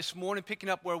This morning, picking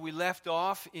up where we left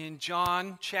off in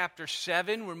John chapter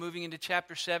 7. We're moving into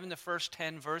chapter 7, the first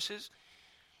 10 verses.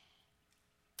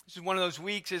 This is one of those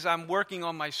weeks as I'm working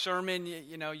on my sermon.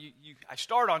 I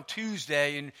start on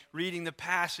Tuesday and reading the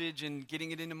passage and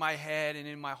getting it into my head and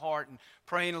in my heart and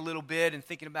praying a little bit and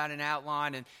thinking about an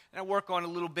outline. And I work on it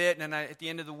a little bit, and then at the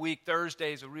end of the week,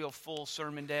 Thursday is a real full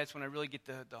sermon day. That's when I really get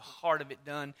the heart of it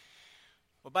done.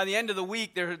 But by the end of the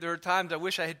week, there are times I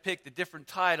wish I had picked a different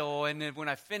title, and then when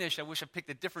I finish, I wish I picked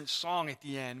a different song at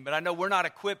the end. But I know we're not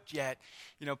equipped yet.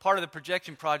 Part of the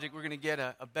projection project, we're going to get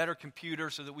a better computer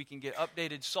so that we can get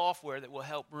updated software that will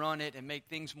help run it and make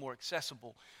things more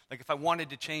accessible. Like if I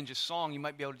wanted to change a song, you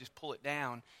might be able to just pull it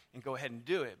down and go ahead and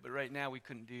do it. But right now, we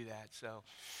couldn't do that. So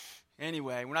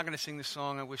anyway, we're not going to sing the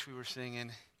song I wish we were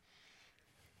singing.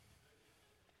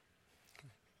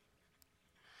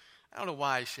 I don't know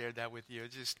why I shared that with you.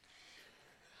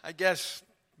 I guess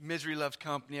misery loves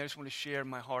company. I just want to share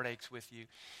my heartaches with you.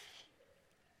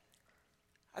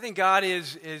 I think God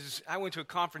is I went to a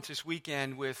conference this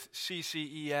weekend with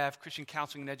CCEF, Christian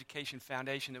Counseling and Education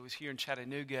Foundation, that was here in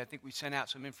Chattanooga. I think we sent out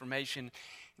some information.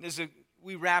 And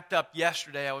we wrapped up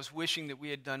yesterday. I was wishing that we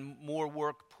had done more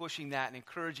work pushing that and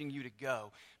encouraging you to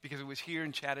go, because it was here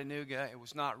in Chattanooga. It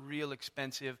was not real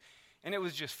expensive. And it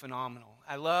was just phenomenal.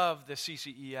 I love the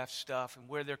CCEF stuff and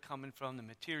where they're coming from, the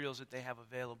materials that they have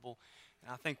available.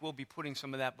 And I think we'll be putting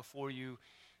some of that before you,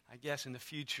 I guess, in the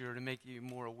future to make you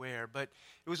more aware. But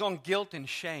it was on guilt and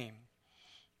shame.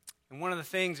 And one of the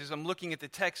things is I'm looking at the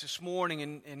text this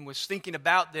morning and was thinking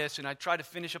about this, and I tried to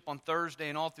finish up on Thursday,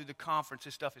 and all through the conference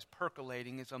this stuff is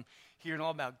percolating as I'm hearing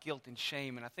all about guilt and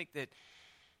shame. And I think that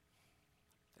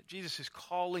Jesus is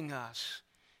calling us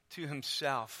to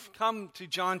himself. Come to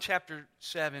John chapter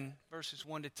 7, verses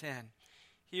 1 to 10.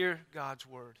 Hear God's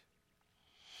word.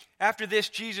 After this,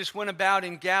 Jesus went about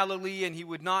in Galilee, and he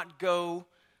would not go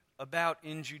about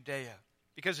in Judea,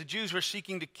 because the Jews were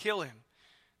seeking to kill him.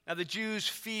 Now the Jews'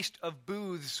 feast of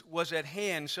booths was at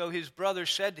hand, so his brothers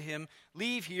said to him,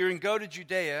 "Leave here and go to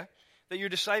Judea, that your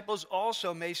disciples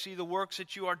also may see the works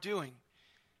that you are doing.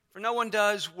 For no one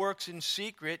does works in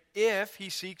secret if he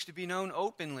seeks to be known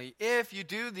openly. If you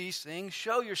do these things,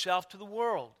 show yourself to the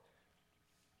world."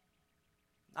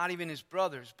 Not even his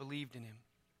brothers believed in him.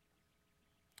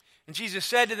 And Jesus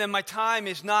said to them, "My time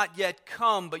is not yet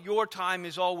come, but your time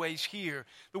is always here.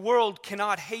 The world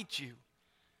cannot hate you,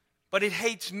 but it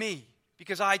hates me,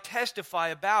 because I testify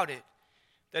about it,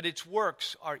 that its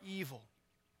works are evil.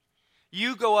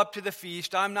 You go up to the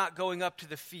feast, I'm not going up to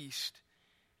the feast.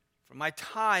 For my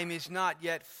time is not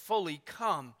yet fully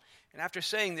come." And after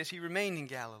saying this, he remained in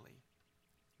Galilee.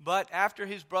 But after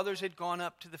his brothers had gone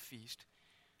up to the feast,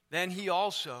 then he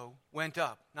also went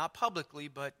up, not publicly,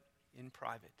 but in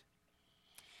private.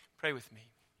 Pray with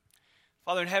me.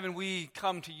 Father in heaven, we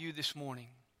come to you this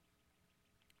morning.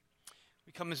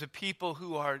 We come as a people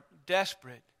who are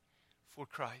desperate for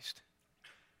Christ,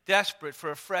 desperate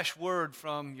for a fresh word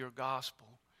from your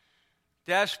gospel,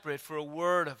 desperate for a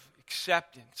word of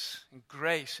acceptance and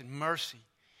grace and mercy.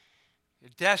 We're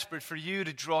desperate for you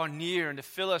to draw near and to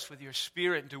fill us with your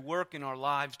Spirit and to work in our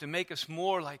lives, to make us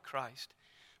more like Christ,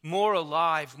 more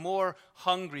alive, more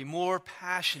hungry, more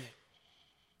passionate,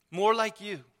 more like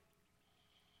you.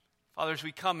 Father, as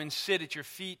we come and sit at your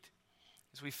feet,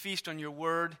 as we feast on your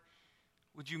word,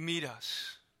 would you meet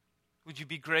us? Would you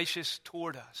be gracious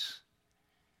toward us?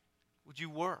 Would you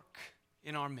work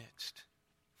in our midst?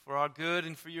 For our good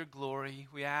and for your glory,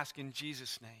 we ask in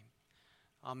Jesus' name.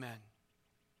 Amen.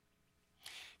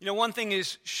 One thing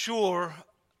is sure,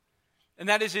 and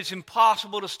that is it's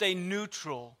impossible to stay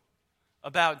neutral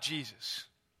about Jesus.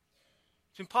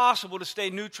 It's impossible to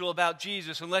stay neutral about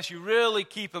Jesus unless you really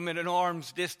keep him at an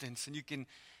arm's distance and you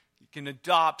can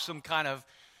adopt some kind of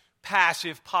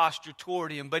passive posture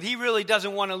toward him. But he really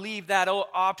doesn't want to leave that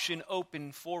option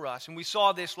open for us. And we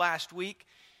saw this last week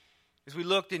as we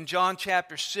looked in John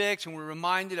chapter 6, and we're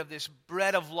reminded of this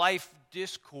bread of life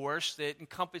discourse that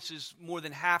encompasses more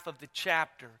than half of the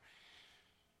chapter.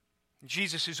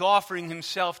 Jesus is offering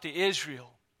himself to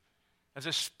Israel as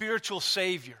a spiritual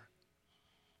Savior.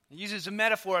 He uses a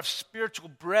metaphor of spiritual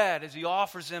bread as he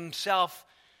offers himself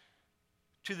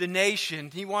to the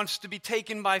nation. He wants to be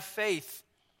taken by faith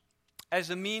as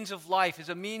a means of life, as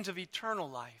a means of eternal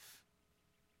life.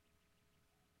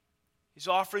 He's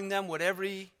offering them what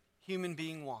every human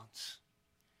being wants,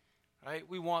 right?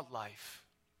 We want life.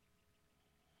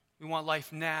 We want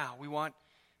life now. We want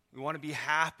We want to be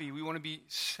happy. We want to be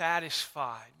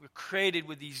satisfied. We're created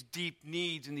with these deep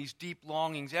needs and these deep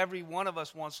longings. Every one of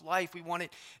us wants life. We want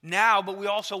it now, but we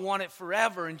also want it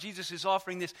forever. And Jesus is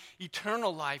offering this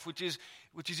eternal life, which is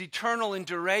eternal in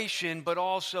duration, but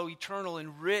also eternal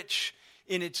and rich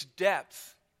in its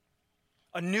depth.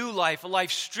 A new life, a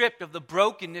life stripped of the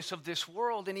brokenness of this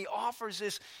world. And he offers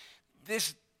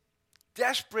this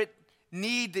desperate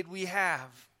need that we have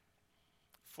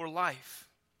for life.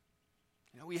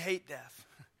 You know, we hate death.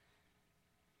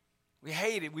 We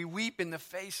hate it. We weep in the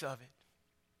face of it.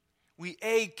 We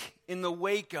ache in the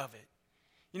wake of it.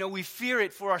 You know, we fear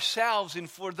it for ourselves and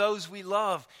for those we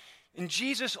love. And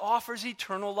Jesus offers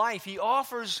eternal life. He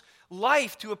offers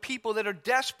life to a people that are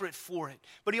desperate for it.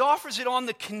 But he offers it on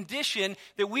the condition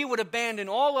that we would abandon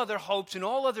all other hopes and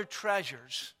all other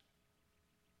treasures.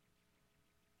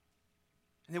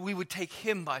 And that we would take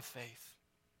him by faith.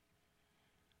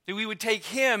 That we would take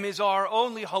him as our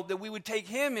only hope. That we would take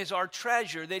him as our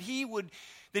treasure. That he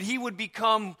would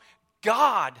become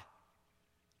God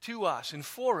to us and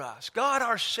for us. God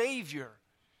our Savior.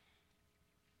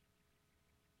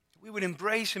 We would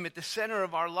embrace him at the center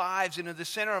of our lives and at the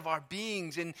center of our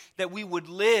beings, and that we would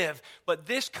live. But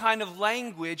this kind of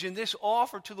language and this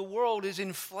offer to the world is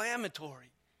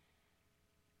inflammatory.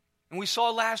 And we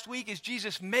saw last week as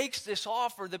Jesus makes this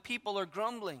offer, the people are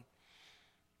grumbling.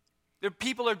 The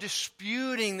people are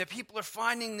disputing. The people are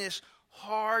finding this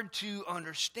hard to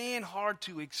understand, hard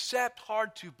to accept,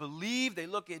 hard to believe. They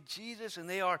look at Jesus and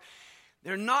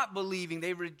they're not believing.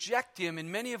 They reject him,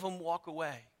 and many of them walk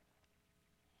away.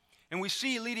 And we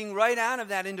see leading right out of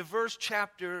that into verse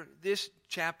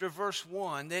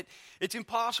 1, that it's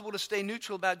impossible to stay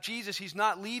neutral about Jesus. He's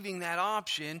not leaving that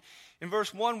option. In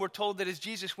verse 1, we're told that as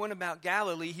Jesus went about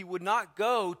Galilee, he would not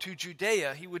go to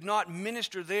Judea. He would not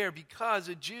minister there because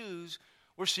the Jews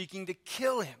were seeking to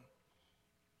kill him,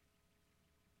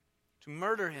 to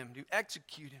murder him, to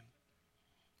execute him.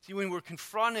 See, when we're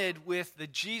confronted with the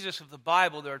Jesus of the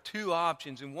Bible, there are two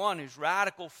options, and one is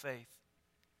radical faith.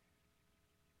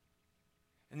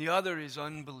 And the other is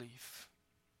unbelief.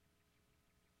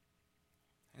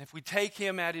 And if we take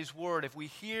him at his word, if we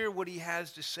hear what he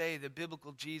has to say, the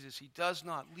biblical Jesus, he does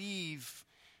not leave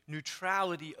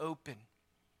neutrality open.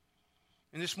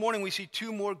 And this morning we see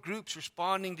two more groups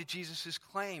responding to Jesus'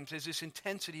 claims as this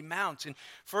intensity mounts. And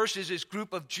first is this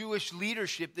group of Jewish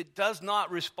leadership that does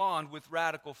not respond with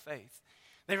radical faith.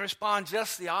 They respond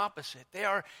just the opposite. They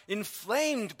are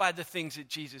inflamed by the things that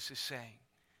Jesus is saying.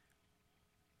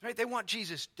 Right? They want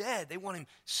Jesus dead. They want him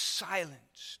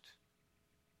silenced.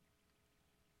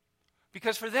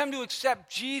 Because for them to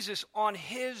accept Jesus on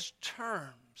his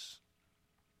terms,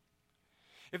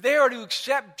 if they are to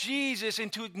accept Jesus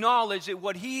and to acknowledge that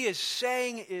what he is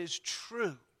saying is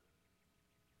true,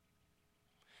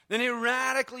 then it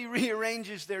radically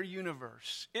rearranges their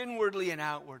universe, inwardly and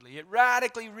outwardly. It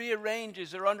radically rearranges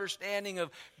their understanding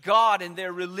of God and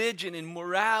their religion and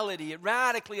morality. It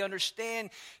radically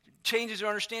changes their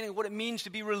understanding of what it means to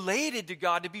be related to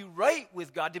God, to be right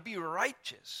with God, to be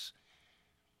righteous.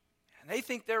 And they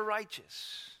think they're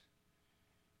righteous.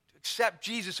 To accept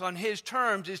Jesus on his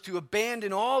terms is to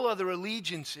abandon all other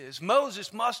allegiances.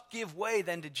 Moses must give way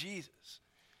then to Jesus.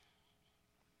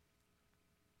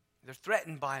 They're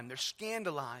threatened by him. They're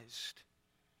scandalized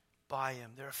by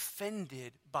him. They're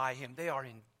offended by him. They are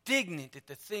indignant at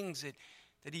the things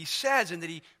that he says and that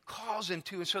he calls them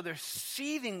to. And so they're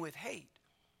seething with hate.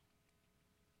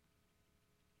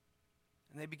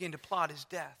 And they begin to plot his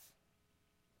death.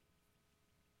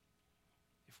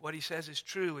 If what he says is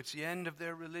true, it's the end of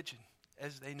their religion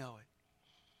as they know it.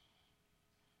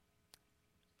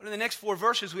 But in the next 4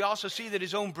 verses, we also see that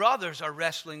his own brothers are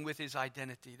wrestling with his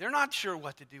identity. They're not sure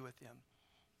what to do with him.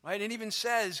 Right? It even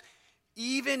says,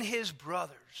 even his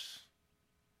brothers.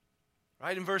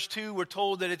 Right? In verse 2, we're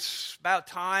told that it's about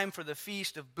time for the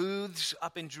Feast of Booths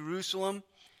up in Jerusalem.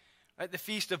 Right? The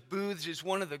Feast of Booths is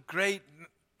one of the great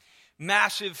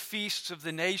massive feasts of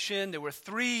the nation. There were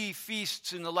 3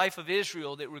 feasts in the life of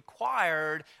Israel that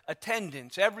required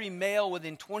attendance. Every male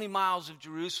within 20 miles of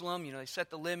Jerusalem, they set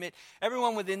the limit.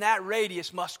 Everyone within that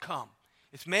radius must come.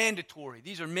 It's mandatory.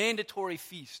 These are mandatory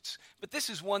feasts. But this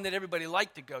is one that everybody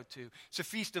liked to go to. It's a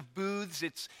Feast of Booths.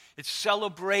 It's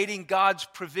celebrating God's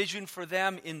provision for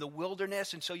them in the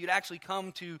wilderness. And so you'd actually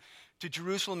come to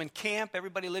Jerusalem and camp.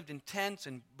 Everybody lived in tents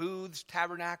and booths,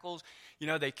 tabernacles.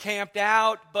 They camped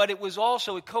out, but it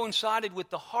coincided with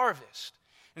the harvest.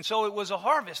 And so it was a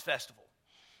harvest festival.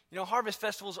 Harvest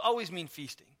festivals always mean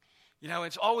feasting.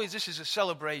 It's always, this is a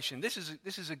celebration. This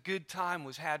is a good time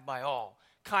was had by all.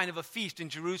 Kind of a feast in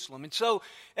Jerusalem. And so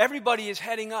everybody is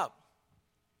heading up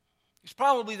It's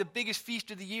probably the biggest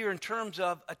feast of the year in terms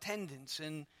of attendance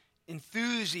and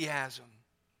enthusiasm.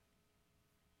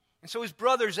 And so his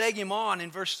brothers egg him on.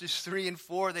 In verses 3 and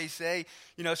 4, they say,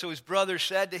 so his brothers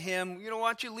said to him, why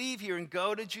don't you leave here and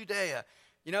go to Judea?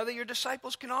 That your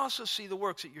disciples can also see the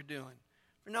works that you're doing.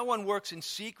 For no one works in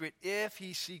secret if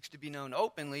he seeks to be known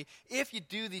openly. If you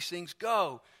do these things,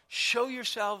 go. Show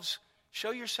yourself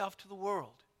to the world.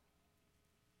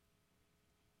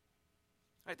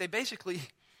 Right, they basically,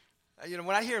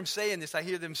 when I hear them saying this, I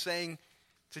hear them saying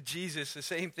to Jesus the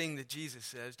same thing that Jesus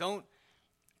says. Don't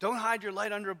hide your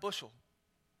light under a bushel.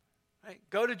 Right?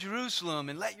 Go to Jerusalem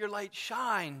and let your light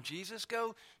shine, Jesus.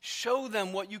 Go show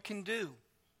them what you can do.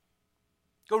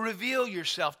 Go reveal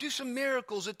yourself. Do some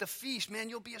miracles at the feast. Man,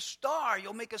 you'll be a star.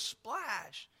 You'll make a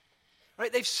splash.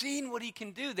 Right? They've seen what he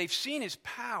can do. They've seen his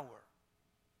power.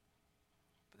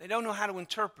 But they don't know how to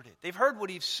interpret it. They've heard what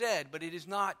he's said, but it is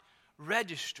not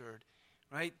registered.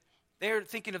 Right? They're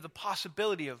thinking of the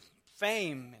possibility of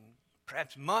fame and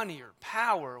perhaps money or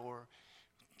power or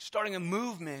starting a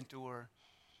movement, or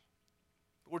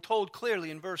we're told clearly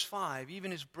in verse 5,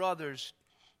 even his brothers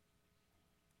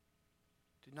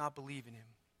did not believe in him.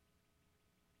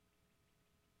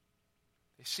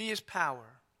 They see his power,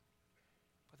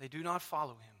 but they do not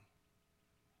follow him.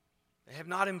 They have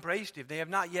not embraced him. They have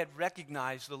not yet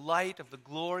recognized the light of the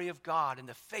glory of God in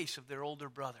the face of their older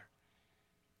brother.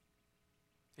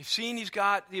 They've seen he's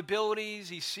got the abilities.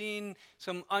 He's seen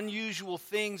some unusual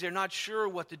things. They're not sure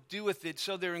what to do with it.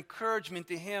 So their encouragement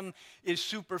to him is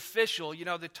superficial.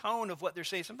 The tone of what they're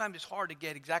saying, sometimes it's hard to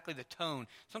get exactly the tone.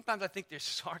 Sometimes I think they're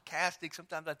sarcastic.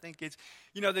 Sometimes I think it's,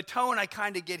 the tone I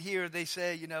kind of get here. They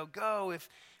say, go. If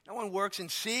no one works in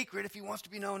secret, if he wants to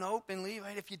be known openly,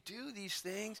 right? If you do these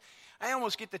things, I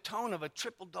almost get the tone of a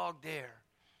triple dog dare.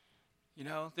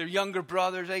 Their younger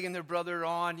brothers egging their brother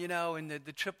on, and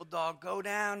the triple dog, go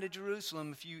down to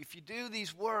Jerusalem if you do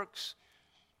these works.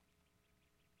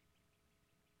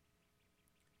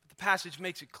 But the passage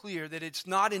makes it clear that it's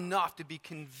not enough to be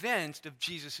convinced of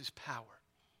Jesus' power.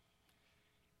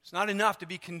 It's not enough to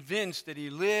be convinced that he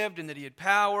lived and that he had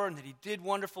power and that he did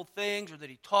wonderful things or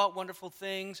that he taught wonderful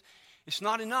things. It's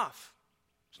not enough.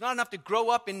 It's not enough to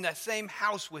grow up in that same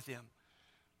house with him.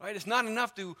 Right? It's not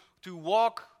enough to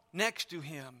walk next to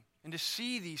him and to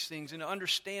see these things and to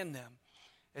understand them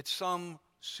at some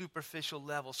superficial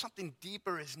level. Something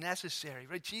deeper is necessary,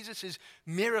 right? Jesus'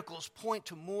 miracles point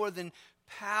to more than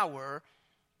power.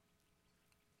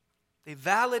 They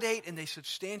validate and they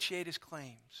substantiate his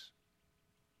claims.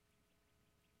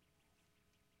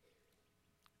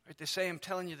 Right? They say, I'm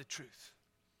telling you the truth.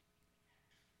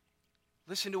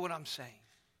 Listen to what I'm saying.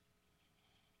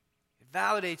 It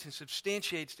validates and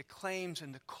substantiates the claims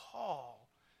and the call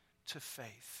to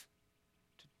faith,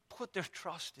 to put their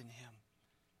trust in him.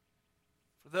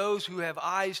 For those who have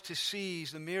eyes to see,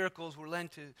 the miracles were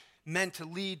meant to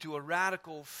lead to a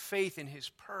radical faith in his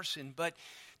person. But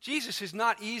Jesus is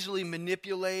not easily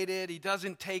manipulated. He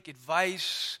doesn't take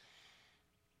advice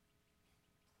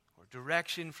or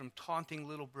direction from taunting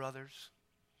little brothers.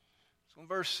 So in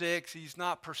verse 6, he's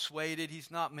not persuaded.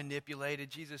 He's not manipulated.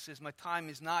 Jesus says, my time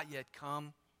is not yet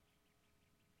come.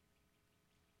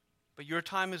 But your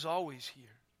time is always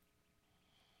here.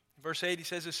 In verse 8, he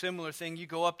says a similar thing. You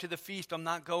go up to the feast. I'm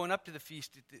not going up to the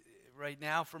feast right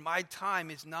now, for my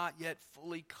time is not yet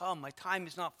fully come. My time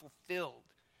is not fulfilled.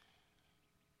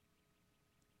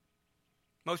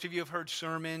 Most of you have heard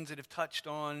sermons that have touched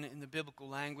on, in the biblical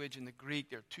language, in the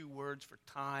Greek, there are two words for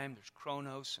time. There's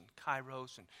chronos and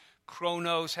kairos. And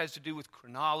chronos has to do with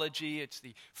chronology. It's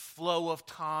the flow of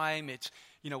time. It's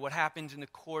what happens in the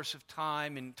course of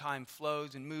time, and time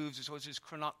flows and moves. So it's this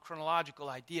chronological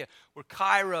idea. Where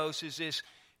kairos is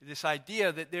this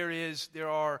idea that there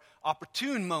are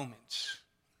opportune moments,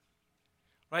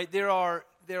 right? There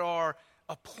are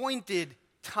appointed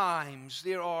times.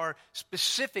 There are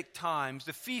specific times.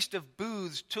 The Feast of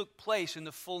Booths took place in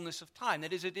the fullness of time.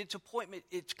 That is, it's appointment.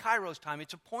 It's Kairos time.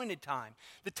 It's appointed time.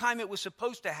 The time it was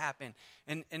supposed to happen.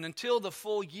 And until the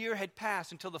full year had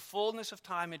passed, until the fullness of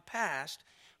time had passed,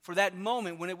 for that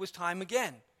moment when it was time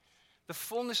again. The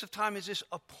fullness of time is this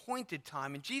appointed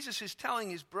time. And Jesus is telling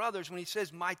his brothers when he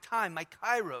says, my time, my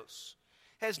Kairos,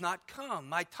 has not come.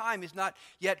 My time is not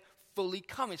yet fully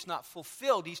come. It's not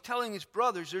fulfilled. He's telling his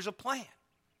brothers there's a plan.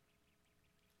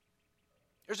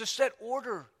 There's a set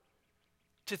order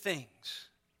to things.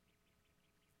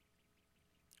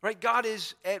 Right? God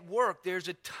is at work. There's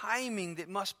a timing that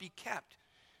must be kept.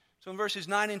 So in verses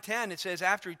 9 and 10, it says,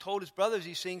 after he told his brothers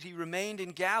these things, he remained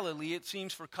in Galilee, it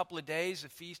seems, for a couple of days. The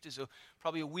feast is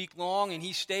probably a week long, and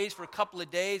he stays for a couple of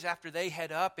days after they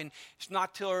head up. And it's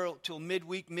not till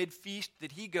midweek, mid-feast,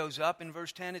 that he goes up. In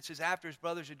verse 10, it says, after his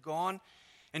brothers had gone,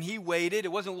 and he waited.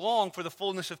 It wasn't long for the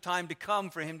fullness of time to come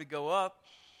for him to go up.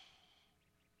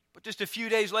 But just a few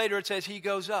days later, it says he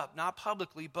goes up, not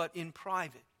publicly, but in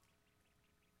private.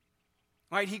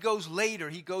 Right? He goes later.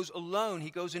 He goes alone. He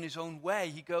goes in his own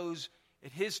way. He goes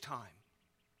at his time.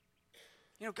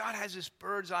 You know, God has this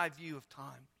bird's eye view of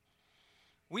time.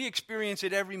 We experience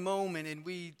it every moment, and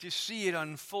we just see it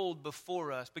unfold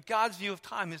before us. But God's view of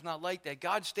time is not like that.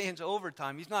 God stands over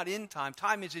time. He's not in time.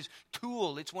 Time is his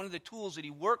tool. It's one of the tools that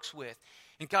he works with.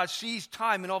 And God sees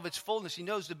time in all of its fullness. He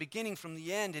knows the beginning from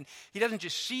the end. And he doesn't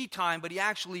just see time, but he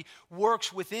actually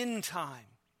works within time.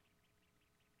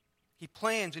 He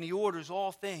plans and he orders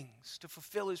all things to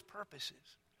fulfill his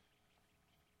purposes.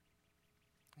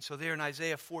 And so there in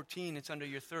Isaiah 14, it's under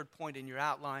your third point in your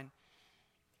outline.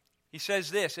 He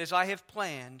says this, as I have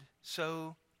planned,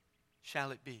 so shall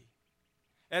it be.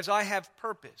 As I have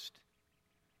purposed,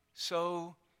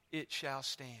 so it shall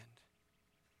stand.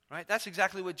 Right? That's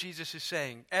exactly what Jesus is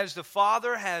saying. As the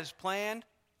Father has planned,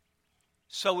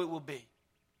 so it will be.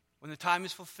 When the time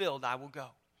is fulfilled, I will go.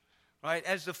 Right?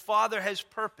 As the Father has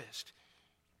purposed,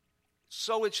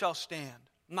 so it shall stand.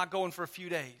 I'm not going for a few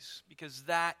days because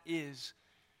that is,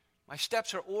 my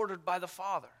steps are ordered by the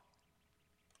Father.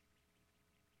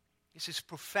 This is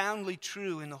profoundly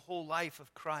true in the whole life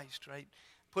of Christ, right?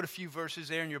 Put a few verses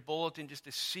there in your bulletin just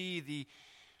to see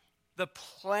the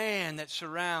plan that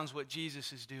surrounds what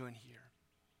Jesus is doing here.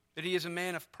 That he is a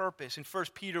man of purpose. In 1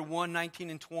 Peter 1, 19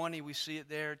 and 20, we see it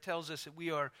there. It tells us that we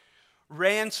are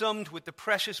ransomed with the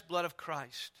precious blood of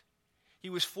Christ. He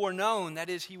was foreknown, that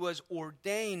is, he was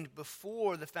ordained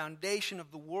before the foundation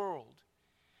of the world.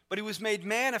 But he was made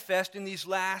manifest in these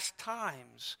last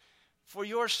times for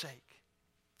your sake,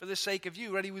 for the sake of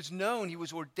you. Right? He was known, he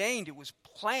was ordained, it was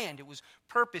planned, it was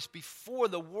purposed before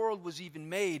the world was even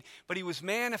made. But he was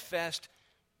manifest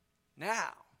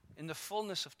now, in the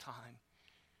fullness of time.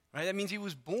 Right? That means he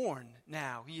was born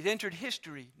now. He had entered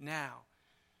history now,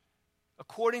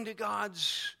 according to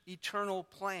God's eternal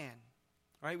plan.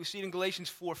 Right? We see it in Galatians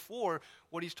 4:4,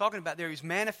 what he's talking about there. He's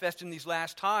manifest in these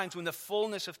last times. When the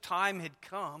fullness of time had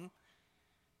come,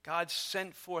 God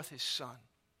sent forth his Son.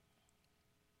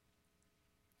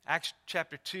 Acts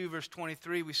chapter 2, verse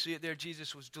 23, we see it there.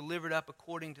 Jesus was delivered up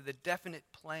according to the definite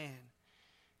plan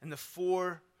and the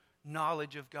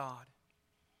foreknowledge of God.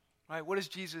 Right? What is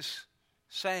Jesus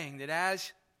saying? That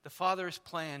as the Father has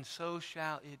planned, so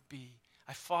shall it be.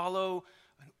 I follow,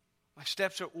 my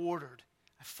steps are ordered.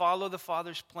 I follow the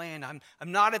Father's plan.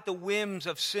 I'm not at the whims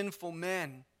of sinful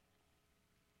men.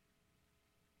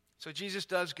 So Jesus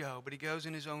does go, but he goes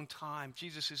in his own time.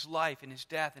 Jesus' life and his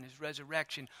death and his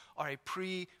resurrection are a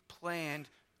pre-planned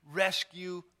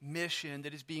rescue mission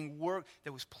that is being worked,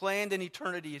 that was planned in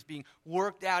eternity, is being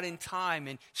worked out in time,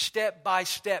 and step by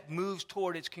step moves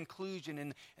toward its conclusion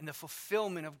and the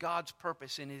fulfillment of God's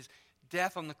purpose in his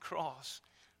death on the cross,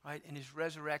 right, and his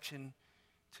resurrection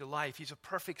to life. He's a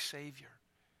perfect Savior,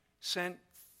 sent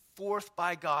forth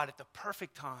by God at the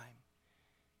perfect time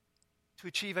to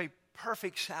achieve a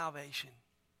perfect salvation.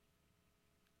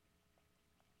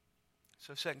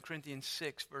 So 2 Corinthians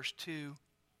 6, verse 2,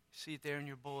 see it there in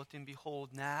your bulletin. Behold,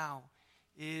 now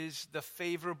is the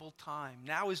favorable time.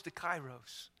 Now is the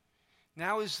kairos.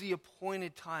 Now is the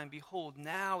appointed time. Behold,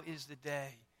 now is the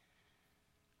day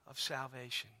of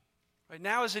salvation. Right?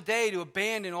 Now is the day to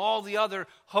abandon all the other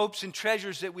hopes and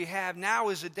treasures that we have. Now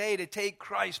is the day to take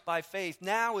Christ by faith.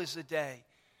 Now is the day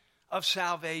of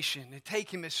salvation, to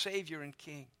take him as Savior and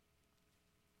King.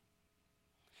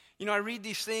 You know, I read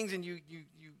these things and you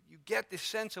get this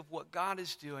sense of what God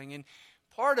is doing. And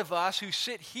part of us who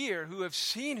sit here, who have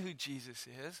seen who Jesus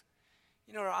is,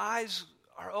 you know, our eyes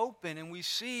are open and we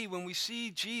see, when we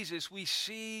see Jesus, we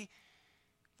see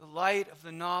the light of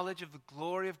the knowledge of the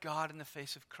glory of God in the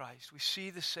face of Christ. We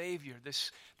see the Savior,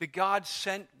 the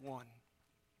God-sent one,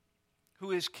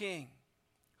 who is King,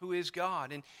 who is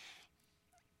God.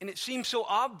 And it seems so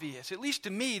obvious. At least to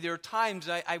me, there are times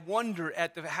I wonder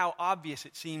at how obvious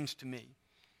it seems to me.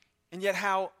 And yet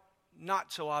how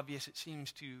not so obvious it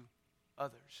seems to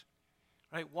others.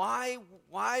 Right? Why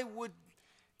would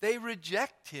they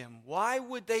reject him? Why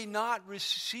would they not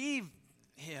receive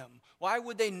him? Why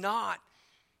would they not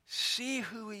see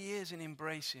who he is and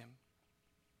embrace him?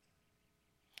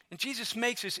 And Jesus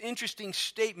makes this interesting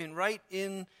statement right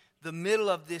in the middle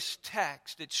of this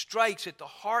text that strikes at the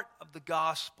heart of the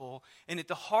gospel and at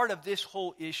the heart of this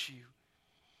whole issue.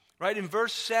 Right in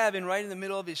verse 7, right in the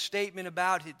middle of his statement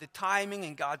about the timing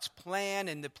and God's plan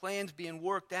and the plans being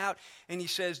worked out, and he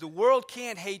says, the world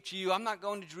can't hate you. I'm not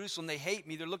going to Jerusalem. They hate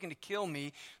me. They're looking to kill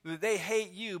me. They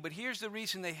hate you, but here's the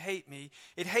reason they hate me.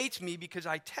 It hates me because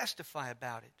I testify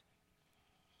about it,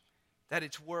 that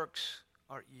its works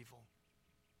are evil.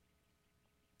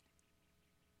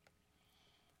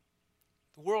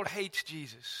 The world hates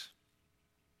Jesus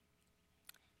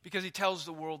because he tells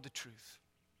the world the truth.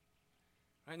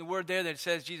 Right? And the word there that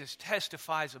says Jesus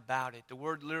testifies about it, the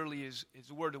word literally is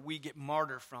the word that we get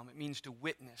martyr from. It means to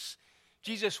witness.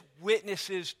 Jesus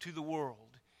witnesses to the world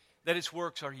that its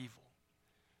works are evil.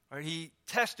 Right? He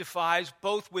testifies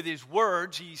both with his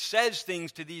words. He says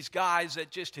things to these guys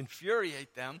that just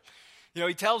infuriate them.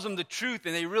 He tells them the truth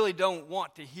and they really don't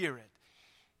want to hear it.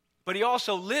 But he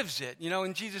also lives it,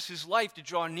 in Jesus' life to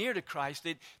draw near to Christ,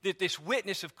 that this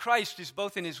witness of Christ is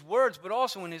both in his words, but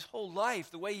also in his whole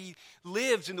life, the way he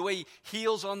lives and the way he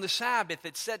heals on the Sabbath.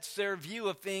 It sets their view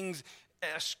of things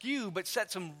askew, but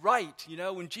sets them right.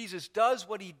 When Jesus does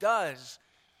what he does,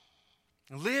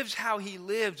 lives how he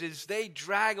lives, as they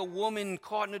drag a woman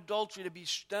caught in adultery to be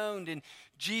stoned, and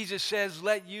Jesus says,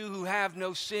 let you who have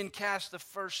no sin cast the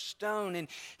first stone. And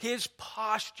his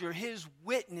posture, his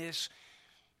witness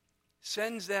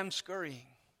sends them scurrying.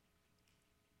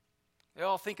 They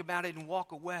all think about it and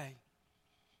walk away.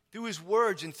 Through his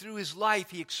words and through his life,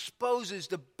 he exposes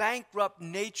the bankrupt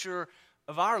nature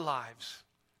of our lives,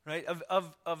 right?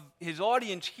 Of his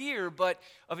audience here, but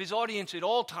of his audience at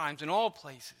all times, in all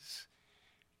places.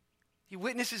 He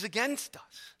witnesses against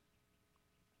us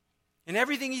in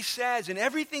everything he says and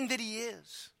everything that he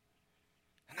is.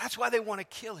 And that's why they want to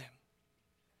kill him.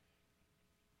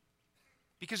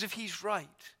 Because if he's right,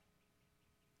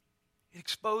 it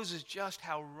exposes just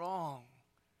how wrong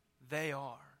they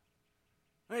are.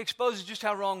 It exposes just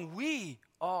how wrong we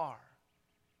are.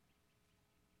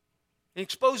 It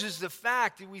exposes the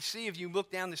fact that we see, if you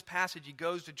look down this passage, he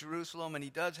goes to Jerusalem and he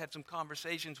does have some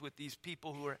conversations with these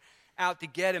people who are out to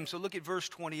get him. So look at verse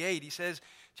 28.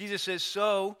 Jesus says,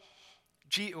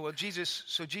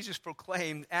 Jesus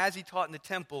proclaimed, as he taught in the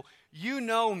temple, you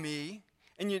know me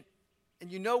and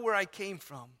you know where I came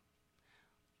from.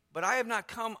 But I have not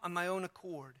come on my own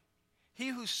accord. He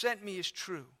who sent me is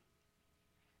true,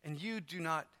 and him you do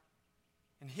not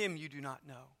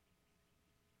know.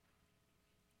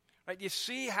 Right? You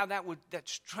see how that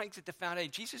strikes at the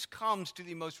foundation. Jesus comes to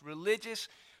the most religious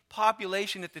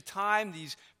population at the time,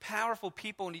 these powerful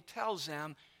people, and he tells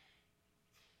them,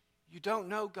 you don't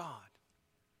know God.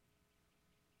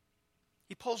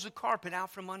 He pulls the carpet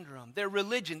out from under them. Their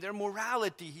religion, their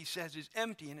morality, he says, is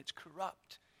empty and it's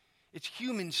corrupt. It's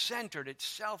human-centered. It's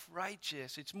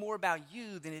self-righteous. It's more about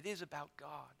you than it is about God.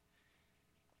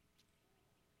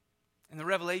 And the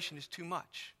revelation is too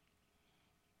much.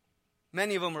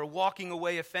 Many of them are walking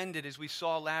away offended, as we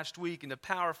saw last week, and the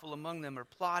powerful among them are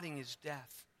plotting his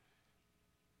death.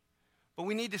 But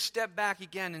we need to step back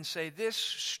again and say, this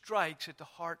strikes at the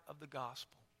heart of the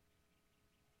gospel.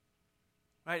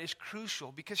 Right? It's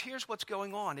crucial, because here's what's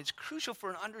going on. It's crucial for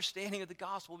an understanding of the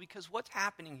gospel, because what's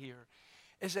happening here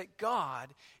is that God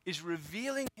is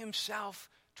revealing himself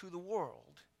to the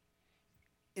world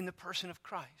in the person of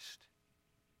Christ.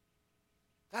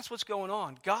 That's what's going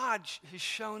on. God has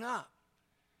shown up.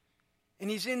 And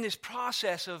he's in this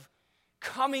process of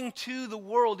coming to the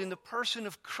world in the person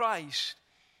of Christ.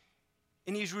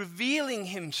 And he's revealing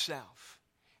himself.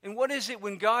 And what is it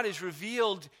when God is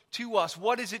revealed to us?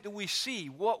 What is it that we see?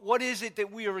 What is it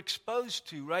that we are exposed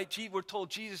to, right? We're told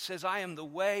Jesus says, I am the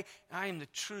way, and I am the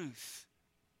truth.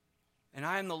 And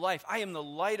I am the life. I am the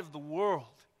light of the world.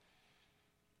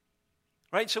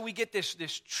 Right? So we get this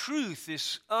truth,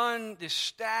 this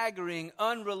staggering,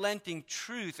 unrelenting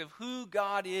truth of who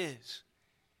God is.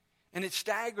 And it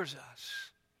staggers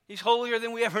us. He's holier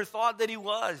than we ever thought that he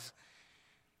was.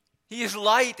 He is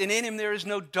light, and in him there is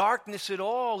no darkness at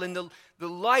all. And the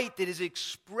light that is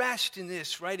expressed in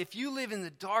this, right? If you live in the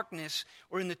darkness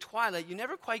or in the twilight, you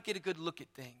never quite get a good look at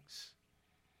things.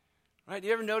 Right?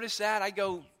 You ever notice that? I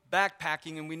go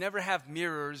backpacking and we never have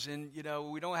mirrors, and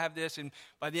we don't have this, and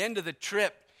by the end of the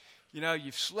trip,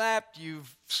 you've slept,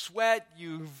 you've sweat,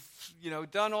 you've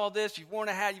done all this, you've worn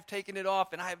a hat, you've taken it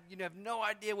off, and you have no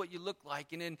idea what you look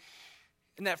like. And then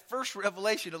in that first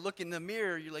revelation to look in the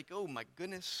mirror, you're like, oh my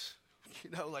goodness,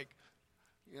 get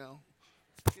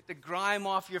the grime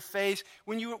off your face.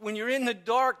 When you're in the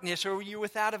darkness or you're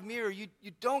without a mirror, you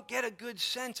don't get a good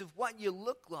sense of what you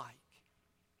look like.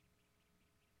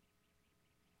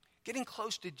 Getting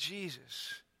close to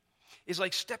Jesus is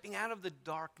like stepping out of the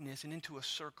darkness and into a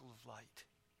circle of light.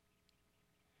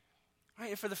 Right?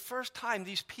 And for the first time,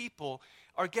 these people,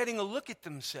 are getting a look at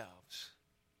themselves.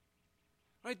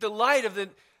 Right? The light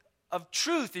of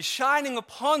truth is shining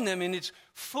upon them in its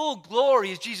full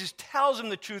glory as Jesus tells them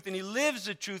the truth and he lives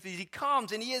the truth as he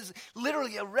comes, and he is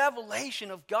literally a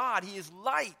revelation of God. He is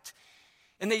light.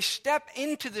 And they step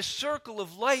into the circle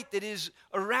of light that is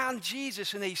around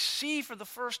Jesus, and they see for the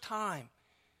first time.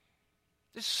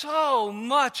 There's so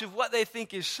much of what they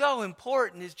think is so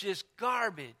important is just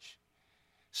garbage.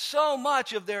 So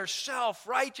much of their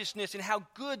self-righteousness and how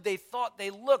good they thought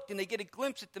they looked, and they get a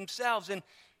glimpse at themselves, and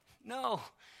no,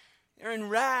 they're in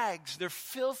rags, they're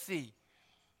filthy.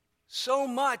 So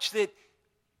much that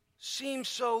seems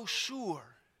so sure.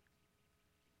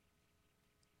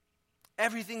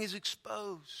 Everything is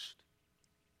exposed.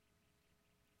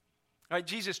 All right,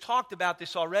 Jesus talked about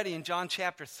this already in John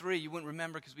chapter 3. You wouldn't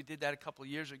remember because we did that a couple of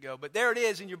years ago. But there it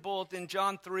is in your bulletin,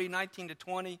 John 3, 19 to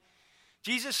 20.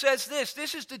 Jesus says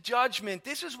this is the judgment.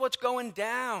 This is what's going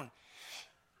down.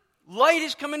 Light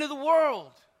is coming to the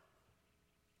world.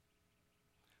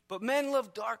 But men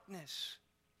love darkness.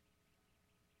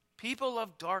 People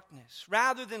love darkness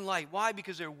rather than light. Why?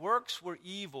 Because their works were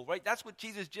evil, right? That's what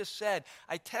Jesus just said.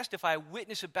 I testify, I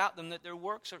witness about them that their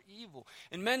works are evil.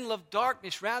 And men love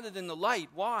darkness rather than the light.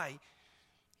 Why?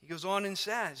 He goes on and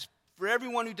says, for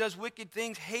everyone who does wicked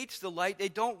things hates the light. They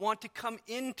don't want to come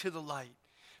into the light.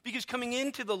 Because coming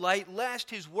into the light,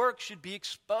 lest his work should be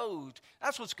exposed.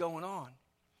 That's what's going on.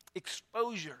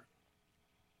 Exposure.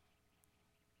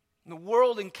 And the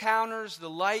world encounters the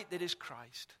light that is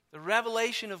Christ. The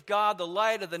revelation of God, the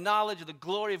light of the knowledge of the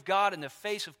glory of God in the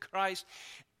face of Christ.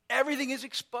 Everything is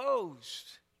exposed.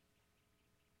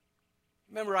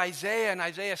 Remember Isaiah in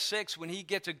Isaiah 6 when he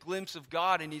gets a glimpse of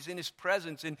God and he's in his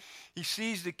presence and he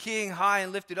sees the king high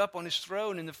and lifted up on his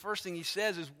throne, and the first thing he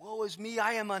says is, woe is me,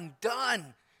 I am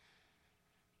undone.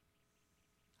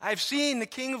 I've seen the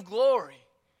King of glory.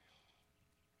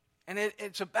 And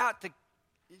it's about to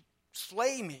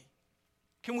slay me.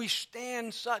 Can we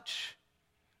stand such?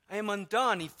 I am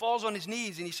undone. He falls on his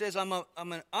knees and he says, I'm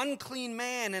an unclean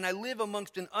man and I live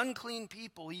amongst an unclean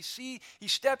people. He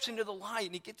steps into the light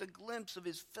and he gets a glimpse of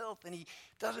his filth and he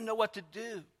doesn't know what to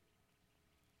do.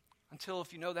 Until,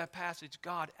 if you know that passage,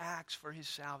 God acts for his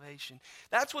salvation.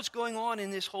 That's what's going on in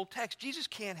this whole text. Jesus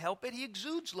can't help it. He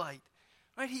exudes light.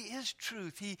 Right? He is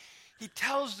truth. He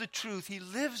tells the truth. He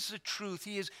lives the truth.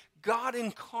 He is God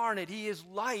incarnate. He is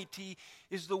light. He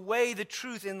is the way, the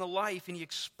truth, and the life, and he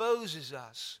exposes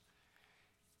us.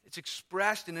 It's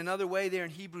expressed in another way there in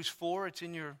Hebrews 4. It's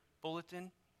in your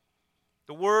bulletin.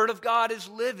 The Word of God is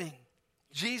living.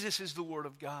 Jesus is the Word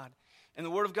of God. And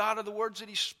the Word of God are the words that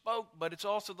he spoke, but it's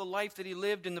also the life that he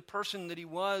lived and the person that he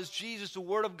was. Jesus, the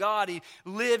Word of God, he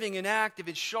living and active.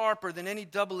 It's sharper than any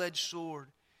double-edged sword.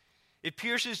 It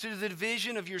pierces to the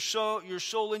division of your soul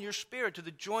and your spirit, to the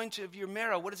joints of your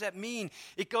marrow. What does that mean?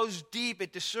 It goes deep.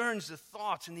 It discerns the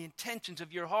thoughts and the intentions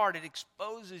of your heart. It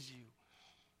exposes you.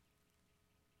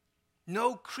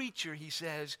 No creature, he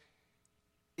says,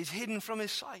 is hidden from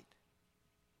his sight.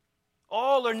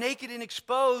 All are naked and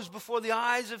exposed before the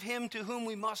eyes of him to whom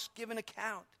we must give an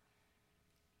account.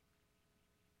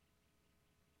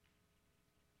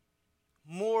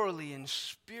 Morally and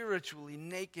spiritually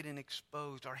naked and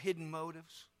exposed. Our hidden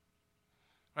motives,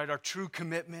 right? Our true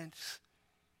commitments,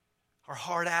 our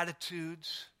heart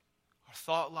attitudes, our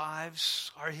thought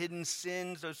lives, our hidden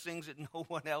sins, those things that no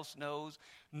one else knows,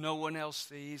 no one else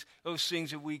sees, those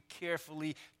things that we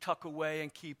carefully tuck away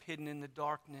and keep hidden in the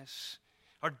darkness.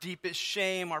 Our deepest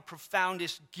shame, our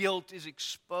profoundest guilt is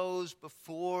exposed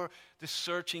before the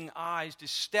searching eyes. To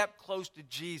step close to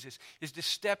Jesus is to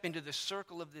step into the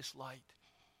circle of this light.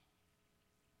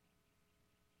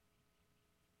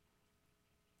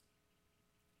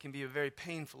 It can be a very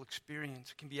painful experience.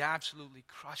 It can be absolutely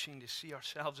crushing to see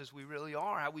ourselves as we really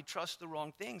are, how we trust the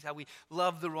wrong things, how we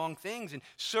love the wrong things and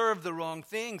serve the wrong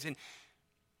things and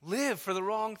live for the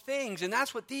wrong things. And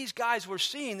that's what these guys were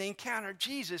seeing. They encountered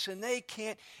Jesus and they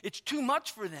can't, it's too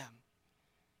much for them.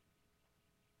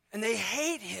 And they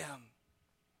hate him.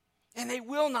 And they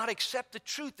will not accept the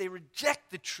truth. They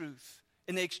reject the truth.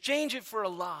 And they exchange it for a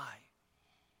lie.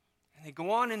 And they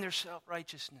go on in their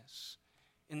self-righteousness,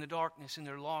 in the darkness, in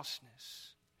their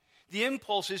lostness. The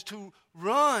impulse is to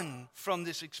run from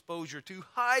this exposure, to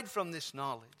hide from this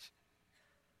knowledge.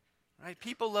 Right?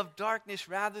 People love darkness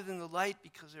rather than the light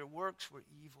because their works were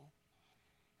evil.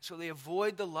 So they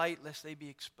avoid the light lest they be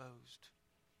exposed.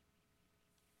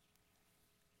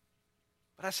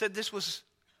 But I said this was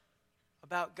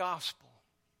about gospel.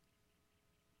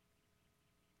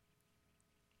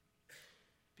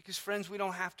 Because, friends, we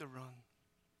don't have to run.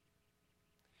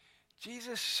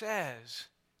 Jesus says,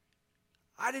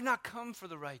 I did not come for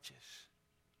the righteous.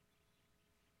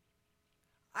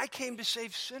 I came to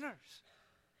save sinners.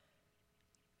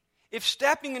 If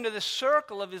stepping into the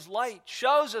circle of his light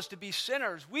shows us to be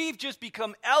sinners, we've just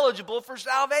become eligible for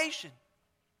salvation.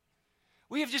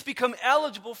 We have just become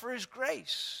eligible for his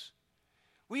grace.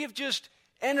 We have just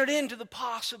entered into the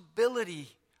possibility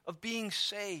of being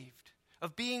saved,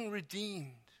 of being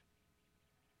redeemed.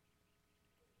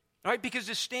 All right, because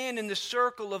to stand in the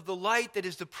circle of the light that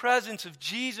is the presence of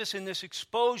Jesus in this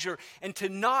exposure and to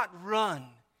not run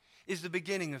is the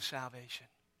beginning of salvation.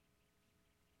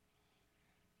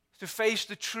 To face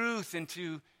the truth and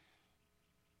to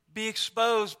be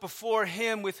exposed before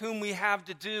him with whom we have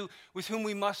to do,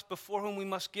 before whom we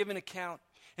must give an account,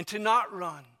 and to not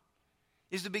run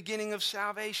is the beginning of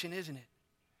salvation, isn't it?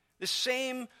 The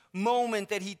same moment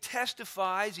that he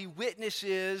testifies, he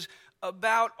witnesses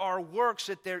about our works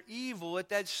that they're evil, at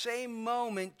that same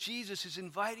moment, Jesus is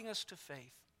inviting us to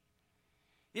faith.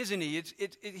 Isn't he?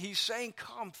 He's saying,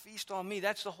 come, feast on me.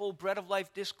 That's the whole bread of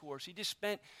life discourse. He just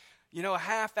spent, a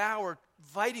half hour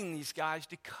inviting these guys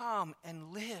to come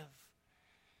and live.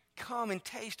 Come and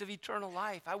taste of eternal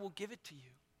life. I will give it to you.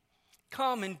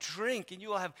 Come and drink, and you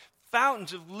will have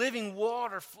fountains of living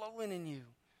water flowing in you.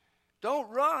 Don't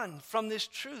run from this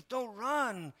truth. Don't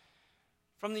run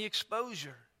from the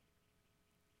exposure.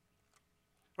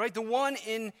 Right? The one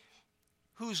in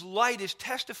whose light is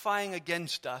testifying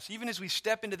against us, even as we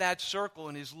step into that circle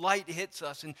and his light hits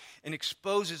us and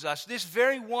exposes us, this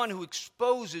very one who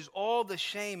exposes all the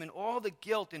shame and all the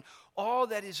guilt and all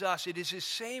that is us, it is his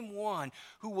same one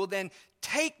who will then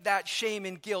take that shame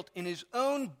and guilt in his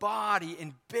own body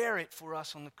and bear it for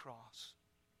us on the cross.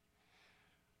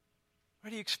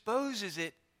 Right? He exposes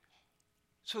it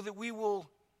so that we will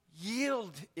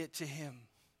yield it to him.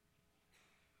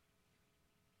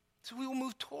 So we will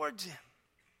move towards him.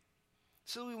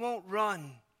 So we won't run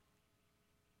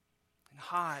and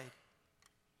hide.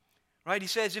 Right? He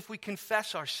says if we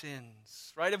confess our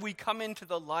sins, right? If we come into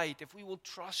the light, if we will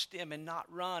trust him and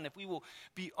not run, if we will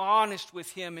be honest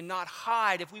with him and not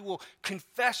hide, if we will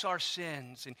confess our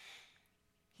sins, and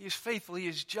he is faithful, he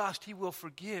is just, he will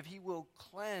forgive, he will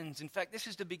cleanse. In fact, this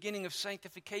is the beginning of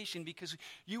sanctification, because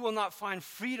you will not find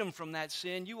freedom from that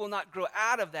sin. You will not grow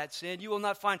out of that sin. You will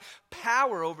not find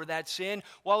power over that sin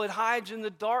while it hides in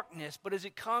the darkness. But as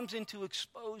it comes into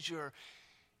exposure,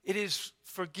 it is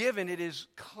forgiven, it is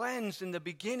cleansed in the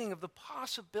beginning of the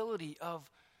possibility of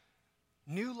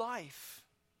new life.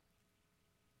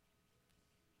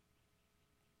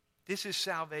 This is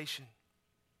salvation.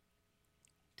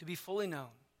 To be fully known.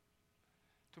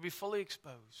 To be fully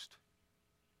exposed.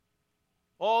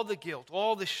 All the guilt,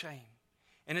 all the shame.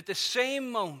 And at the same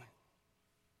moment,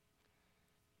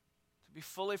 to be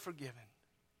fully forgiven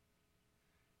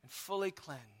and fully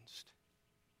cleansed.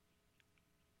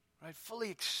 Right?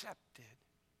 Fully accepted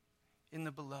in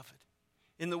the beloved.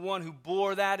 In the one who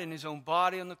bore that in his own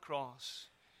body on the cross,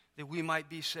 that we might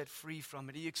be set free from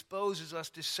it. He exposes us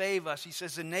to save us. He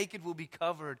says the naked will be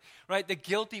covered, right? The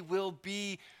guilty will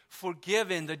be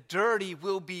forgiven. The dirty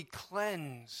will be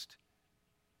cleansed.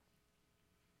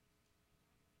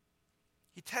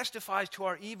 He testifies to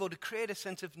our evil to create a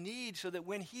sense of need so that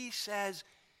when he says,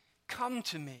 come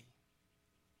to me,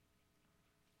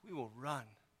 we will run.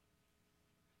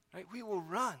 Right? We will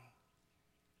run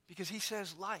because he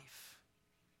says life,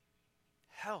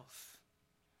 health,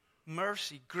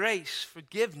 mercy, grace,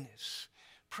 forgiveness.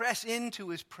 Press into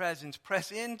his presence.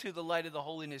 Press into the light of the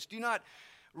holiness. Do not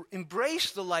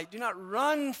embrace the light. Do not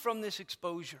run from this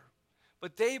exposure.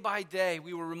 But day by day,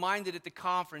 we were reminded at the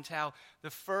conference how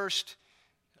the first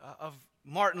of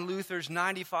Martin Luther's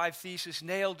 95 Theses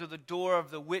nailed to the door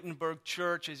of the Wittenberg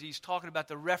church as he's talking about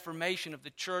the reformation of the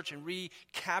church and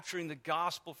recapturing the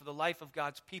gospel for the life of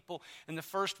God's people. And the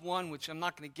first one, which I'm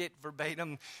not going to get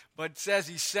verbatim, but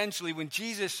says essentially when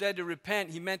Jesus said to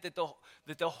repent, he meant that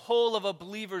the whole of a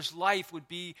believer's life would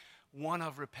be one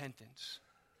of repentance.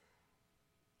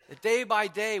 That day by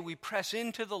day we press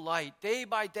into the light. Day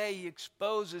by day he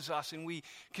exposes us and we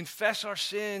confess our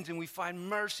sins and we find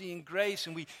mercy and grace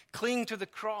and we cling to the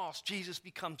cross. Jesus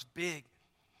becomes big.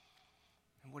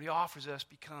 And what he offers us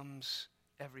becomes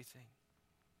everything.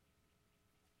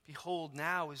 Behold,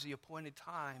 now is the appointed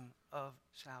time of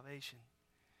salvation.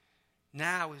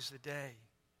 Now is the day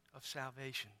of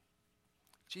salvation.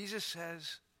 Jesus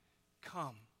says,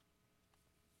 come.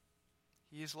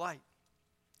 He is light.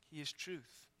 He is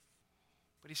truth.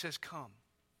 But he says, come,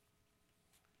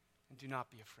 and do not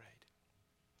be afraid.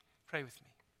 Pray with me.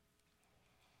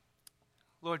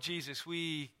 Lord Jesus,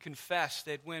 we confess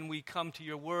that when we come to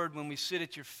your word, when we sit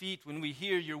at your feet, when we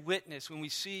hear your witness, when we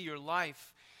see your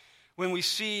life, When we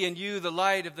see in you the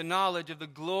light of the knowledge of the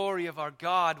glory of our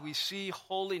God, we see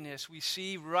holiness, we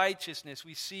see righteousness,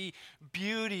 we see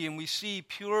beauty, and we see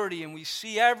purity, and we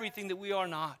see everything that we are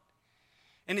not.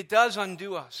 And it does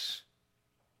undo us.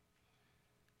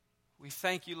 We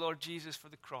thank you, Lord Jesus, for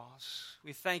the cross.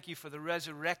 We thank you for the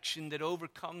resurrection that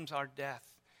overcomes our death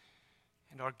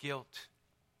and our guilt.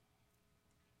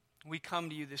 We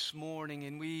come to you this morning,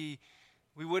 and we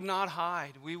would not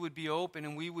hide. We would be open,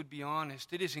 and we would be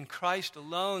honest. It is in Christ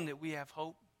alone that we have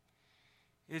hope.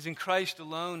 It is in Christ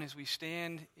alone, as we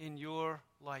stand in your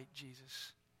light,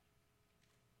 Jesus,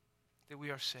 that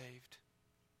we are saved.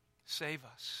 Save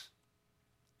us.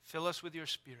 Fill us with your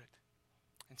Spirit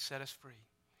and set us free.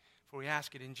 For we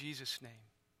ask it in Jesus' name.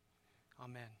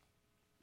 Amen.